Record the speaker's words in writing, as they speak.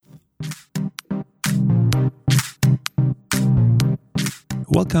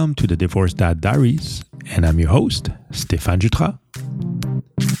Welcome to the Divorce Dad Diaries, and I'm your host, Stéphane Jutras.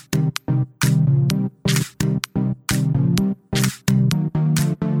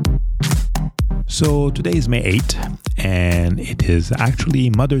 So today is May 8th, and it is actually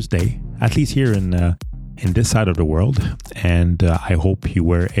Mother's Day, at least here in this side of the world. And I hope you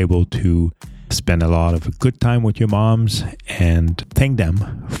were able to spend a lot of good time with your moms and thank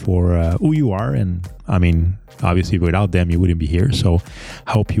them for who you are. And I mean, obviously without them, you wouldn't be here. So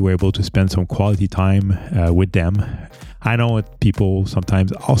I hope you were able to spend some quality time with them. I know people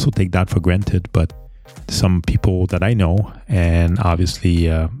sometimes also take that for granted, but some people that I know, and obviously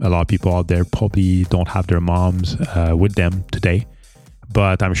a lot of people out there probably don't have their moms with them today.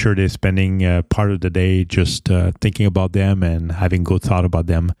 But I'm sure they're spending part of the day just thinking about them and having good thought about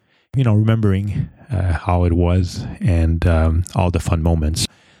them. You know, remembering how it was and all the fun moments.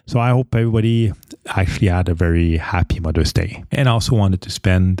 So I hope everybody actually had a very happy Mother's Day. And I also wanted to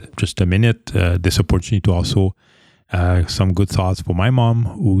spend just a minute, this opportunity to also some good thoughts for my mom,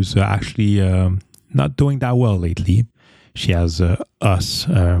 who's actually not doing that well lately. She has us,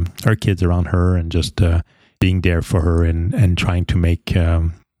 her kids around her, and just being there for her and trying to make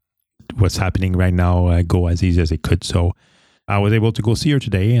what's happening right now go as easy as it could. So I was able to go see her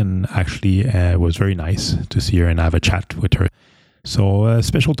today, and actually it was very nice to see her and have a chat with her. So a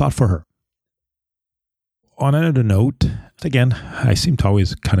special thought for her. On another note, again, I seem to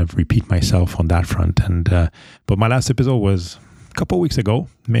always kind of repeat myself on that front. But my last episode was a couple of weeks ago,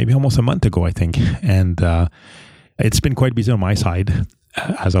 maybe almost a month ago, I think. And it's been quite busy on my side,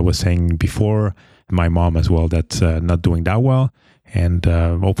 as I was saying before. My mom as well, that's not doing that well. And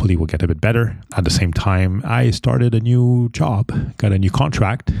hopefully we'll get a bit better. At the same time, I started a new job, got a new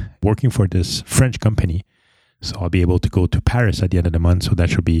contract working for this French company. So I'll be able to go to Paris at the end of the month. So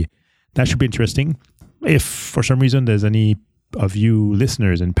that should be interesting. If for some reason there's any of you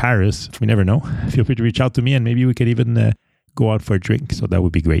listeners in Paris, we never know, feel free to reach out to me and maybe we could even go out for a drink. So that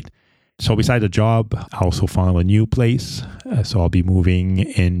would be great. So besides the job, I also found a new place. So I'll be moving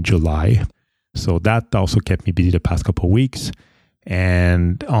in July. So that also kept me busy the past couple of weeks.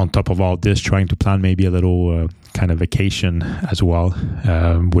 And on top of all this, trying to plan maybe a little kind of vacation as well,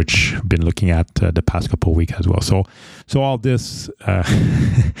 which I've been looking at the past couple of weeks as well. So all this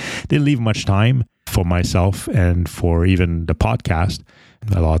didn't leave much time for myself and for even the podcast.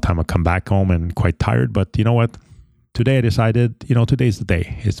 A lot of time I come back home and quite tired. But you know what? Today I decided, today's the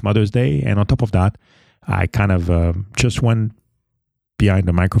day. It's Mother's Day. And on top of that, I kind of just went behind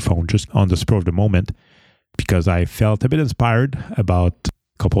the microphone just on the spur of the moment, because I felt a bit inspired about a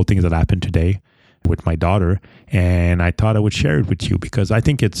couple of things that happened today with my daughter, and I thought I would share it with you because I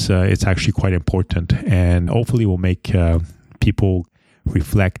think it's actually quite important, and hopefully will make people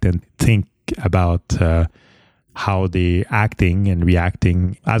reflect and think about how they're acting and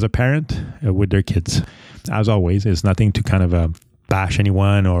reacting as a parent with their kids. As always, it's nothing to kind of bash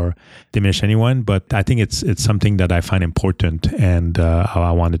anyone or diminish anyone, but I think it's something that I find important and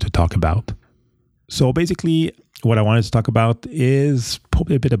I wanted to talk about. So basically, what I wanted to talk about is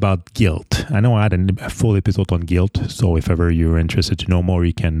probably a bit about guilt. I know I had a full episode on guilt, so if ever you're interested to know more,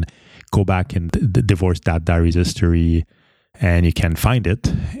 you can go back in the Divorce Dad Diaries history and you can find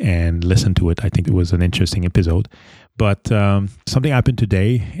it and listen to it. I think it was an interesting episode. But something happened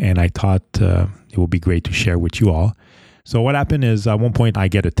today, and I thought it would be great to share with you all. So what happened is at one point I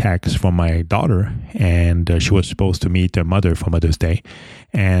get a text from my daughter, and she was supposed to meet her mother for Mother's Day.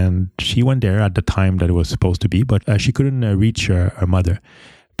 And she went there at the time that it was supposed to be, but she couldn't reach her mother.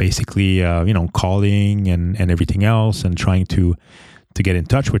 Basically, calling and everything else and trying to get in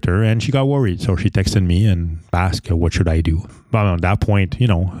touch with her. And she got worried. So she texted me and asked, what should I do? But at that point,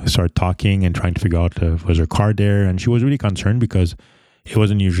 started talking and trying to figure out, was her car there? And she was really concerned because it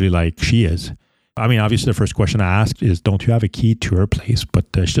wasn't usually like she is. I mean, obviously, the first question I asked is, don't you have a key to her place? But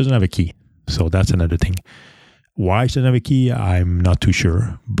she doesn't have a key. So that's another thing. Why she doesn't have a key, I'm not too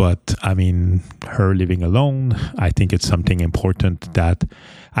sure. But I mean, her living alone, I think it's something important that,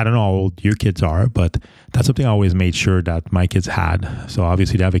 I don't know how old your kids are, but that's something I always made sure that my kids had. So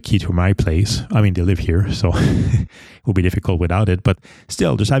obviously, they have a key to my place. I mean, they live here, so it will be difficult without it. But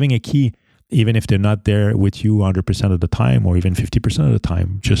still, just having a key, even if they're not there with you 100% of the time or even 50% of the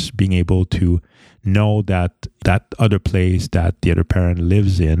time, just being able to know that that other place that the other parent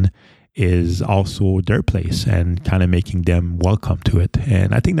lives in is also their place and kind of making them welcome to it.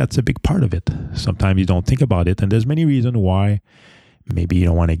 And I think that's a big part of it. Sometimes you don't think about it. And there's many reasons why maybe you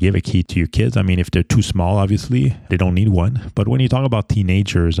don't want to give a key to your kids. I mean, if they're too small, obviously, they don't need one. But when you talk about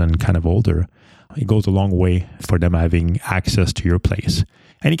teenagers and kind of older, it goes a long way for them having access to your place.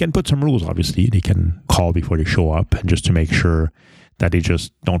 And you can put some rules, obviously. They can call before they show up, and just to make sure that they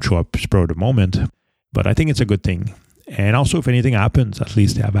just don't show up spur of the moment. But I think it's a good thing. And also, if anything happens, at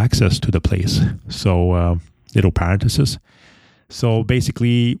least they have access to the place. So, little parenthesis. So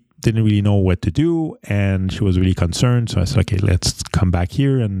basically, didn't really know what to do, and she was really concerned. So I said, okay, let's come back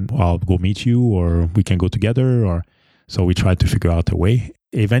here and I'll go meet you, or we can go together. Or so we tried to figure out a way.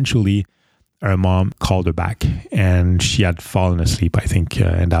 Eventually, her mom called her back, and she had fallen asleep, I think,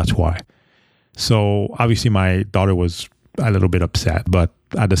 and that's why. So obviously, my daughter was a little bit upset, but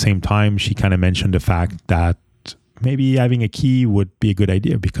at the same time, she kind of mentioned the fact that maybe having a key would be a good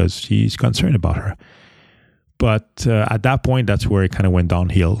idea because she's concerned about her. But at that point, that's where it kind of went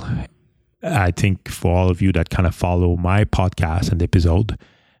downhill. I think for all of you that kind of follow my podcast and episode,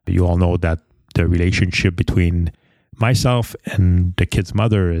 you all know that the relationship between myself and the kid's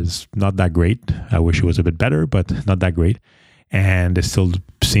mother is not that great. I wish it was a bit better, but not that great. And there still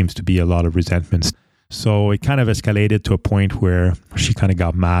seems to be a lot of resentments. So it kind of escalated to a point where she kind of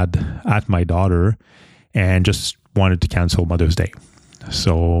got mad at my daughter and just wanted to cancel Mother's Day.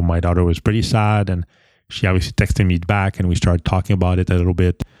 So my daughter was pretty sad, and she obviously texted me back, and we started talking about it a little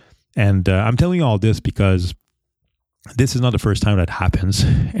bit. And I'm telling you all this because this is not the first time that happens.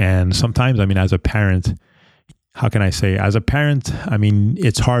 And sometimes, I mean, as a parent, how can I say, as a parent, I mean,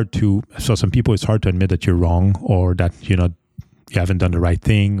 it's hard to, so some people, it's hard to admit that you're wrong or that, you haven't done the right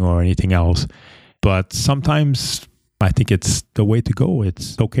thing or anything else. But sometimes I think it's the way to go.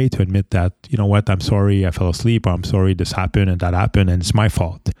 It's okay to admit that, you know what, I'm sorry I fell asleep, or I'm sorry this happened and that happened and it's my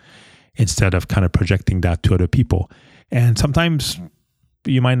fault, instead of kind of projecting that to other people. And sometimes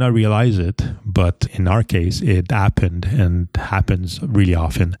you might not realize it, but in our case, it happened and happens really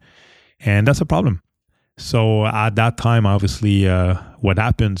often. And that's a problem. So at that time, obviously, what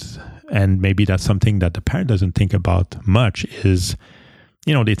happens, and maybe that's something that the parent doesn't think about much, is,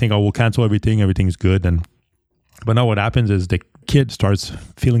 they think, oh, we'll cancel everything, everything's good. But now what happens is the kid starts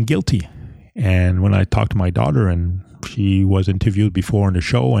feeling guilty. And when I talked to my daughter, and she was interviewed before on the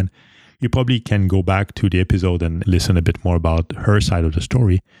show, and you probably can go back to the episode and listen a bit more about her side of the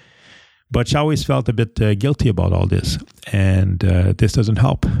story. But she always felt a bit guilty about all this. And this doesn't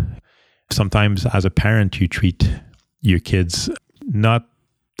help. Sometimes as a parent, you treat your kids not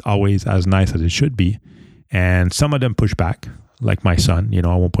always as nice as it should be. And some of them push back, like my son. At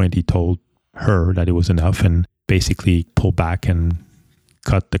one point he told her that it was enough and basically pulled back and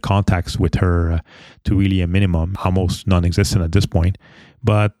cut the contacts with her to really a minimum, almost non-existent at this point.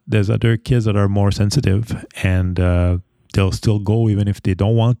 But there's other kids that are more sensitive, and they'll still go even if they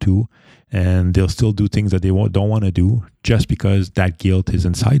don't want to, and they'll still do things that they don't want to do just because that guilt is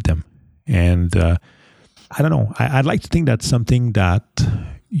inside them. And I don't know. I'd like to think that's something that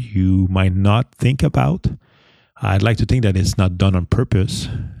you might not think about. I'd like to think that it's not done on purpose,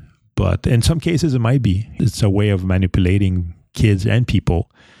 but in some cases it might be. It's a way of manipulating kids and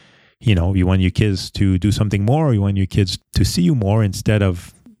people. You want your kids to do something more, or you want your kids to see you more instead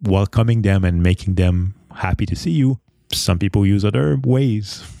of welcoming them and making them happy to see you. Some people use other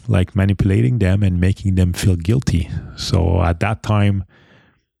ways, like manipulating them and making them feel guilty. So at that time,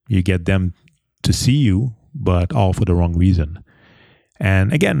 you get them to see you, but all for the wrong reason.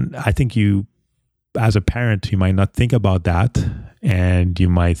 And again, I think as a parent, you might not think about that, and you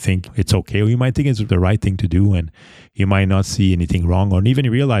might think it's okay, or you might think it's the right thing to do, and you might not see anything wrong or even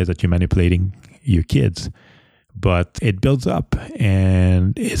realize that you're manipulating your kids. But it builds up,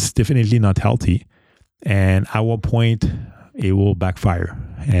 and it's definitely not healthy. And at one point, it will backfire.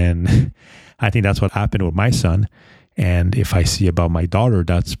 And I think that's what happened with my son. And if I see about my daughter,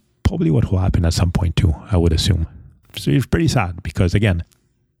 that's probably what will happen at some point too, I would assume. So it's pretty sad because, again,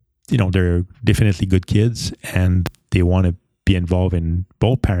 they're definitely good kids and they want to be involved in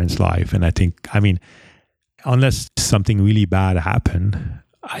both parents' life. And I think, unless something really bad happened,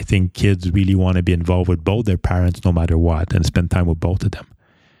 I think kids really want to be involved with both their parents no matter what, and spend time with both of them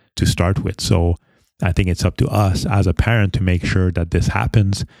to start with. So I think it's up to us as a parent to make sure that this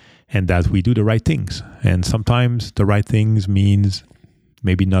happens and that we do the right things. And sometimes the right things means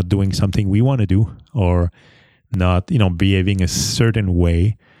maybe not doing something we want to do, or not, behaving a certain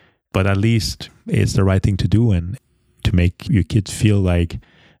way, but at least it's the right thing to do, and to make your kids feel like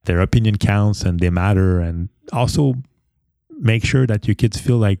their opinion counts and they matter. And also make sure that your kids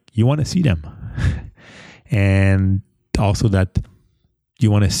feel like you want to see them. And also that you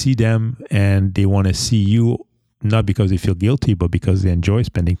want to see them and they want to see you, not because they feel guilty, but because they enjoy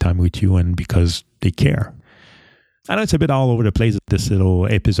spending time with you and because they care. I know it's a bit all over the place, this little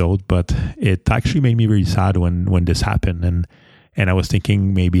episode, but it actually made me really sad when this happened. And I was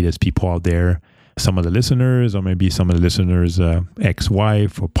thinking maybe there's people out there, some of the listeners, or maybe some of the listeners'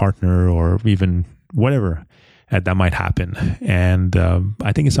 ex-wife or partner, or even whatever, that might happen. And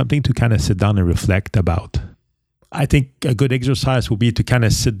I think it's something to kind of sit down and reflect about. I think a good exercise would be to kind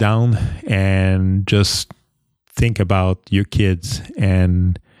of sit down and just think about your kids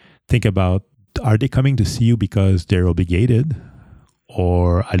and think about, are they coming to see you because they're obligated,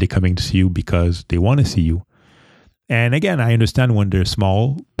 or are they coming to see you because they want to see you? And again, I understand when they're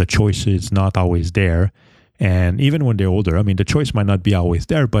small, the choice is not always there. And even when they're older, I mean, the choice might not be always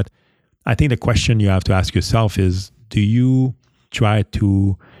there, but I think the question you have to ask yourself is, do you try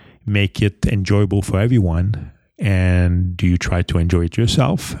to make it enjoyable for everyone? And do you try to enjoy it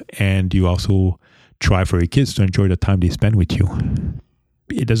yourself? And do you also try for your kids to enjoy the time they spend with you?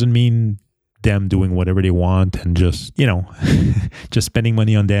 It doesn't mean them doing whatever they want and just, just spending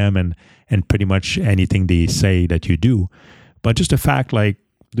money on them and pretty much anything they say that you do. But just the fact, like,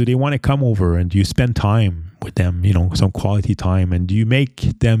 do they want to come over and do you spend time with them, some quality time? And do you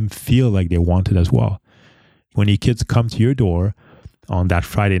make them feel like they want it as well? When your kids come to your door on that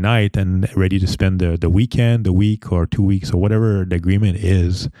Friday night and ready to spend the weekend, the week or 2 weeks or whatever the agreement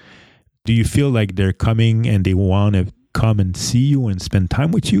is, do you feel like they're coming and they want to come and see you and spend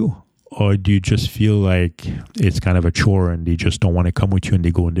time with you? Or do you just feel like it's kind of a chore and they just don't want to come with you and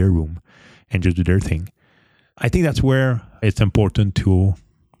they go in their room and just do their thing? I think that's where it's important to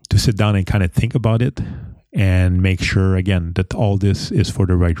sit down and kind of think about it and make sure, again, that all this is for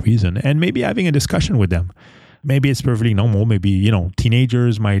the right reason. And maybe having a discussion with them. Maybe it's perfectly normal. Maybe,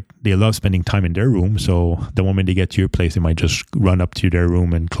 teenagers they love spending time in their room. So the moment they get to your place, they might just run up to their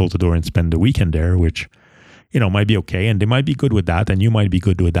room and close the door and spend the weekend there, which, might be okay. And they might be good with that. And you might be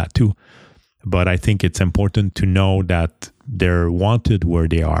good with that too. But I think it's important to know that they're wanted where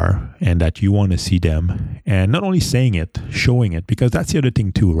they are and that you want to see them. And not only saying it, showing it, because that's the other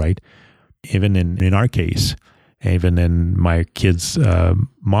thing too, right? Even in our case, even in my kids'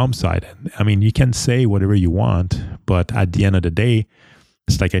 mom's side, I mean, you can say whatever you want, but at the end of the day,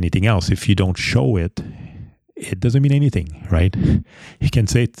 it's like anything else. If you don't show it, it doesn't mean anything, right? You can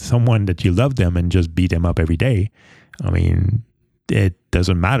say to someone that you love them and just beat them up every day. I mean, it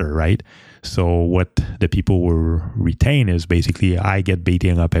doesn't matter, right? So what the people will retain is basically, I get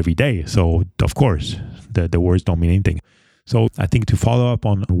beating up every day. So of course, the words don't mean anything. So I think to follow up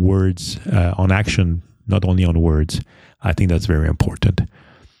on words, on action, not only on words, I think that's very important.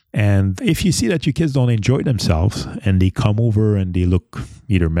 And if you see that your kids don't enjoy themselves and they come over and they look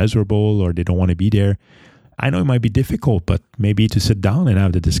either miserable or they don't want to be there, I know it might be difficult, but maybe to sit down and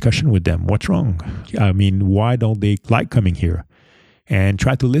have the discussion with them. What's wrong? I mean, why don't they like coming here? And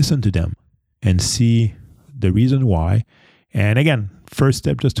try to listen to them and see the reason why. And again, first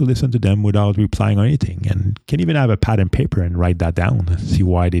step, just to listen to them without replying or anything. And can even have a pad and paper and write that down, see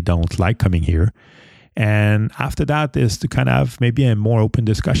why they don't like coming here. And after that is to kind of have maybe a more open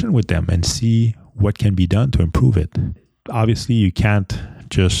discussion with them and see what can be done to improve it. Obviously, you can't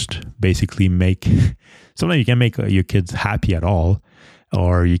just basically sometimes you can't make your kids happy at all,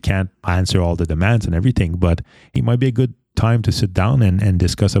 or you can't answer all the demands and everything, but it might be a good time to sit down and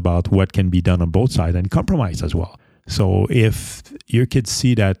discuss about what can be done on both sides and compromise as well. So if your kids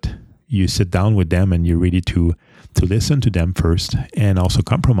see that you sit down with them and you're ready to listen to them first and also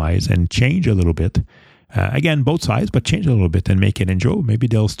compromise and change a little bit, again, both sides, but change a little bit and make it enjoyable. Maybe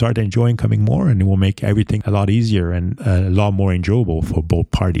they'll start enjoying coming more and it will make everything a lot easier and a lot more enjoyable for both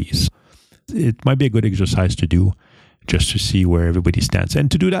parties. It might be a good exercise to do just to see where everybody stands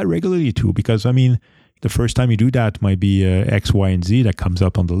and to do that regularly too, because I mean, the first time you do that might be X, Y, and Z that comes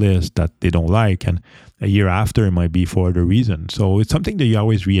up on the list that they don't like. And a year after, it might be for other reasons. So it's something that you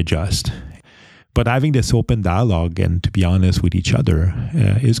always readjust. But having this open dialogue and to be honest with each other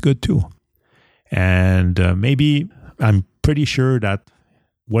is good too. And maybe I'm pretty sure that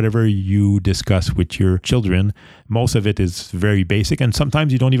whatever you discuss with your children, most of it is very basic. And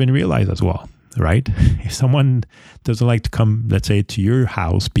sometimes you don't even realize as well, right? If someone doesn't like to come, let's say, to your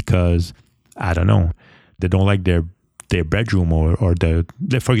house because, I don't know, they don't like their bedroom or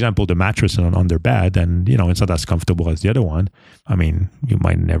for example, the mattress on their bed, and it's not as comfortable as the other one. I mean, you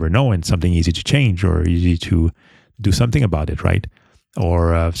might never know, and something easy to change or easy to do something about it, right?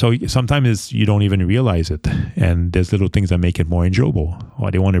 Or so sometimes you don't even realize it, and there's little things that make it more enjoyable. Or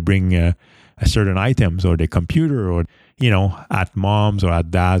they want to bring a certain items or their computer, or at mom's or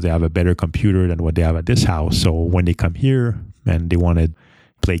at dad's, they have a better computer than what they have at this house. So when they come here and they want to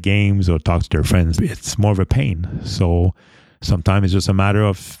play games or talk to their friends, it's more of a pain. So sometimes it's just a matter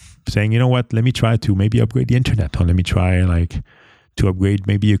of saying, you know what, let me try to maybe upgrade the internet, or let me try to upgrade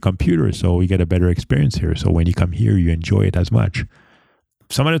maybe your computer so you get a better experience here. So when you come here, you enjoy it as much.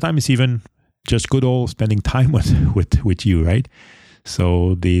 Some of the time it's even just good old spending time with you, right?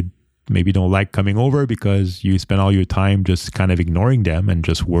 So they maybe don't like coming over because you spend all your time just kind of ignoring them and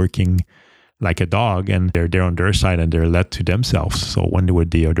just working like a dog, and they're on their side and they're left to themselves. So when they're with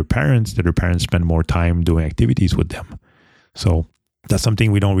the other parents spend more time doing activities with them. So that's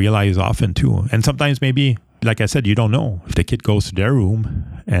something we don't realize often too. And sometimes maybe, like I said, you don't know if the kid goes to their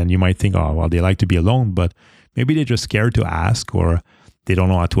room and you might think, oh, well, they like to be alone, but maybe they're just scared to ask, or they don't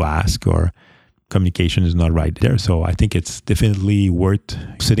know how to ask, or communication is not right there. So I think it's definitely worth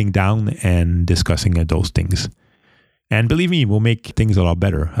sitting down and discussing those things. And believe me, we'll make things a lot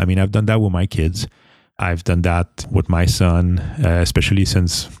better. I mean, I've done that with my kids. I've done that with my son, especially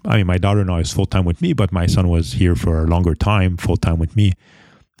since, my daughter now is full-time with me, but my son was here for a longer time, full-time with me.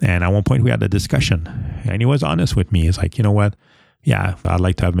 And at one point we had a discussion and he was honest with me. He's like, you know what? Yeah, I'd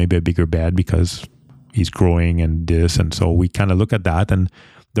like to have maybe a bigger bed because he's growing and this. And so we kind of look at that and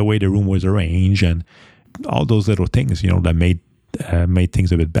the way the room was arranged and all those little things, that made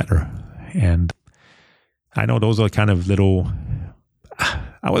things a bit better. And I know those are kind of little,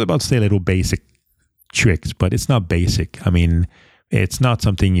 I was about to say little basic tricks, but it's not basic. I mean, it's not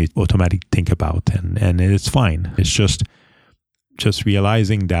something you automatically think about, and it's fine. It's just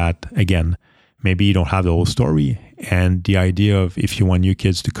realizing that, again, maybe you don't have the whole story, and the idea of if you want your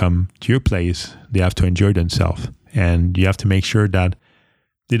kids to come to your place, they have to enjoy themselves, and you have to make sure that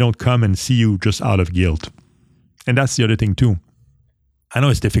they don't come and see you just out of guilt. And that's the other thing too. I know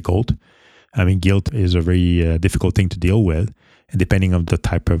it's difficult. I mean, guilt is a very difficult thing to deal with, and depending on the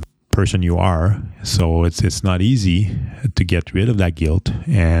type of person you are. So it's not easy to get rid of that guilt.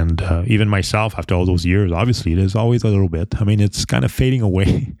 And even myself, after all those years, obviously, there's always a little bit. I mean, it's kind of fading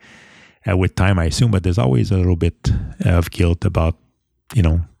away with time, I assume, but there's always a little bit of guilt about,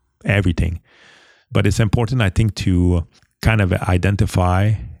 everything. But it's important, I think, to kind of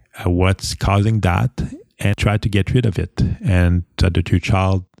identify what's causing that and try to get rid of it, and so that your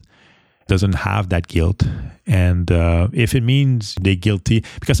child doesn't have that guilt. And if it means they're guilty,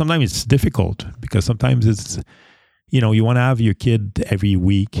 because sometimes it's difficult, because sometimes it's, you want to have your kid every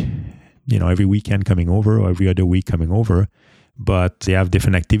week, every weekend coming over or every other week coming over, but they have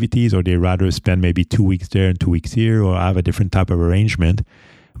different activities, or they rather spend maybe 2 weeks there and 2 weeks here, or have a different type of arrangement.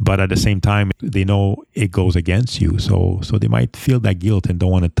 But at the same time, they know it goes against you. So they might feel that guilt and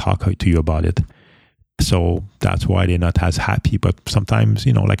don't want to talk to you about it. So that's why they're not as happy. But sometimes,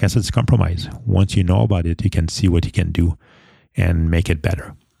 like I said, it's compromise. Once you know about it, you can see what you can do and make it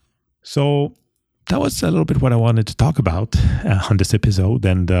better. So that was a little bit what I wanted to talk about on this episode.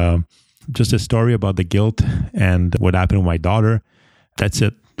 And just a story about the guilt and what happened with my daughter. That's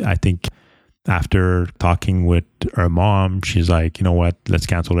it. I think after talking with her mom, she's like, you know what, let's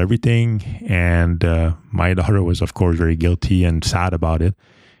cancel everything. And my daughter was, of course, very guilty and sad about it.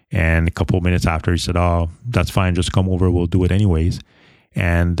 And a couple of minutes after, he said, oh, that's fine. Just come over. We'll do it anyways.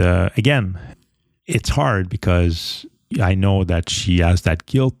 And again, it's hard because I know that she has that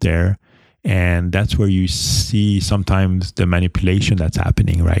guilt there. And that's where you see sometimes the manipulation that's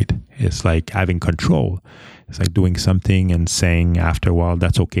happening, right? It's like having control. It's like doing something and saying after a while,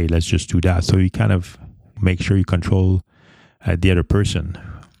 that's okay, let's just do that. So you kind of make sure you control the other person.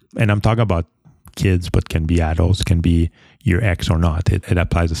 And I'm talking about kids, but can be adults, can be your ex or not. It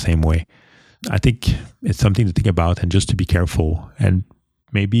applies the same way. I think it's something to think about and just to be careful. And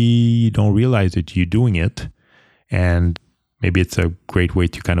maybe you don't realize that you're doing it. And maybe it's a great way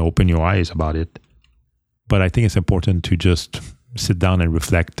to kind of open your eyes about it. But I think it's important to just sit down and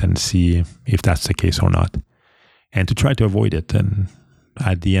reflect and see if that's the case or not. And to try to avoid it. And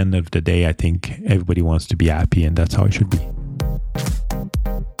at the end of the day, I think everybody wants to be happy, and that's how it should be.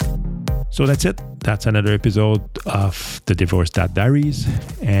 So that's it. That's another episode of the Divorced Dad Diaries.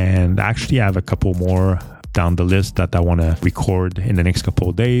 And actually, I have a couple more down the list that I want to record in the next couple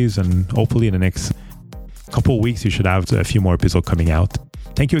of days. And hopefully in the next couple of weeks, you should have a few more episodes coming out.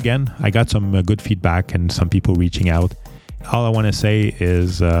 Thank you again. I got some good feedback and some people reaching out. All I want to say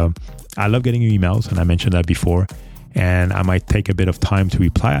is I love getting your emails, and I mentioned that before. And I might take a bit of time to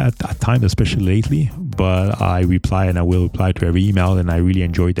reply at times, especially lately, but I reply and I will reply to every email, and I really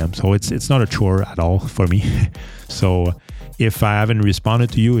enjoy them. So it's not a chore at all for me. So if I haven't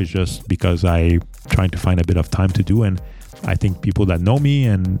responded to you, it's just because I'm trying to find a bit of time to do. And I think people that know me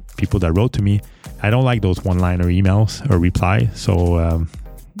and people that wrote to me, I don't like those one-liner emails or reply. So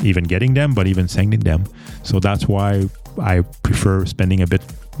even getting them, but even sending them. So that's why I prefer spending a bit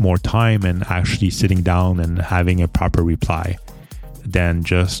more time and actually sitting down and having a proper reply than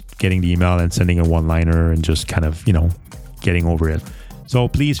just getting the email and sending a one-liner and just kind of, getting over it. So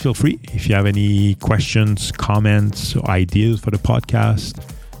please feel free. If you have any questions, comments, or ideas for the podcast,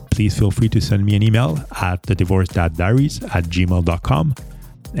 please feel free to send me an email at thedivorcedaddiaries@gmail.com.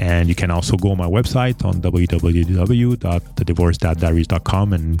 And you can also go on my website on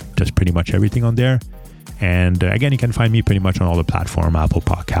www.thedivorcedaddiaries.com and just pretty much everything on there. And again, you can find me pretty much on all the platforms, Apple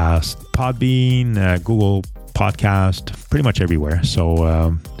Podcast, Podbean, Google Podcast, pretty much everywhere.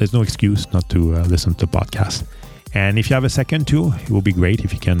 So there's no excuse not to listen to the podcast. And if you have a second too, it will be great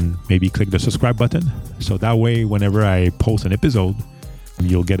if you can maybe click the subscribe button. So that way, whenever I post an episode,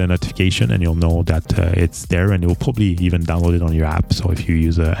 you'll get a notification and you'll know that it's there, and you'll probably even download it on your app. So if you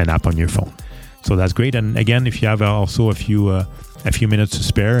use an app on your phone. So that's great. And again, if you have also a few minutes to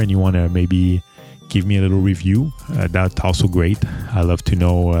spare and you want to maybe give me a little review, that's also great. I love to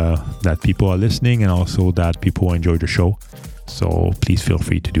know that people are listening and also that people enjoy the show. So please feel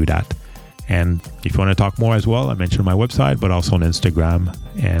free to do that. And if you want to talk more as well, I mentioned my website, but also on Instagram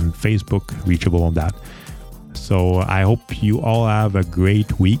and Facebook, reachable on that. So I hope you all have a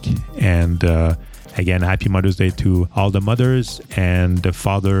great week. And again, happy Mother's Day to all the mothers and the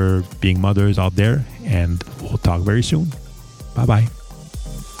father being mothers out there. And we'll talk very soon. Bye-bye.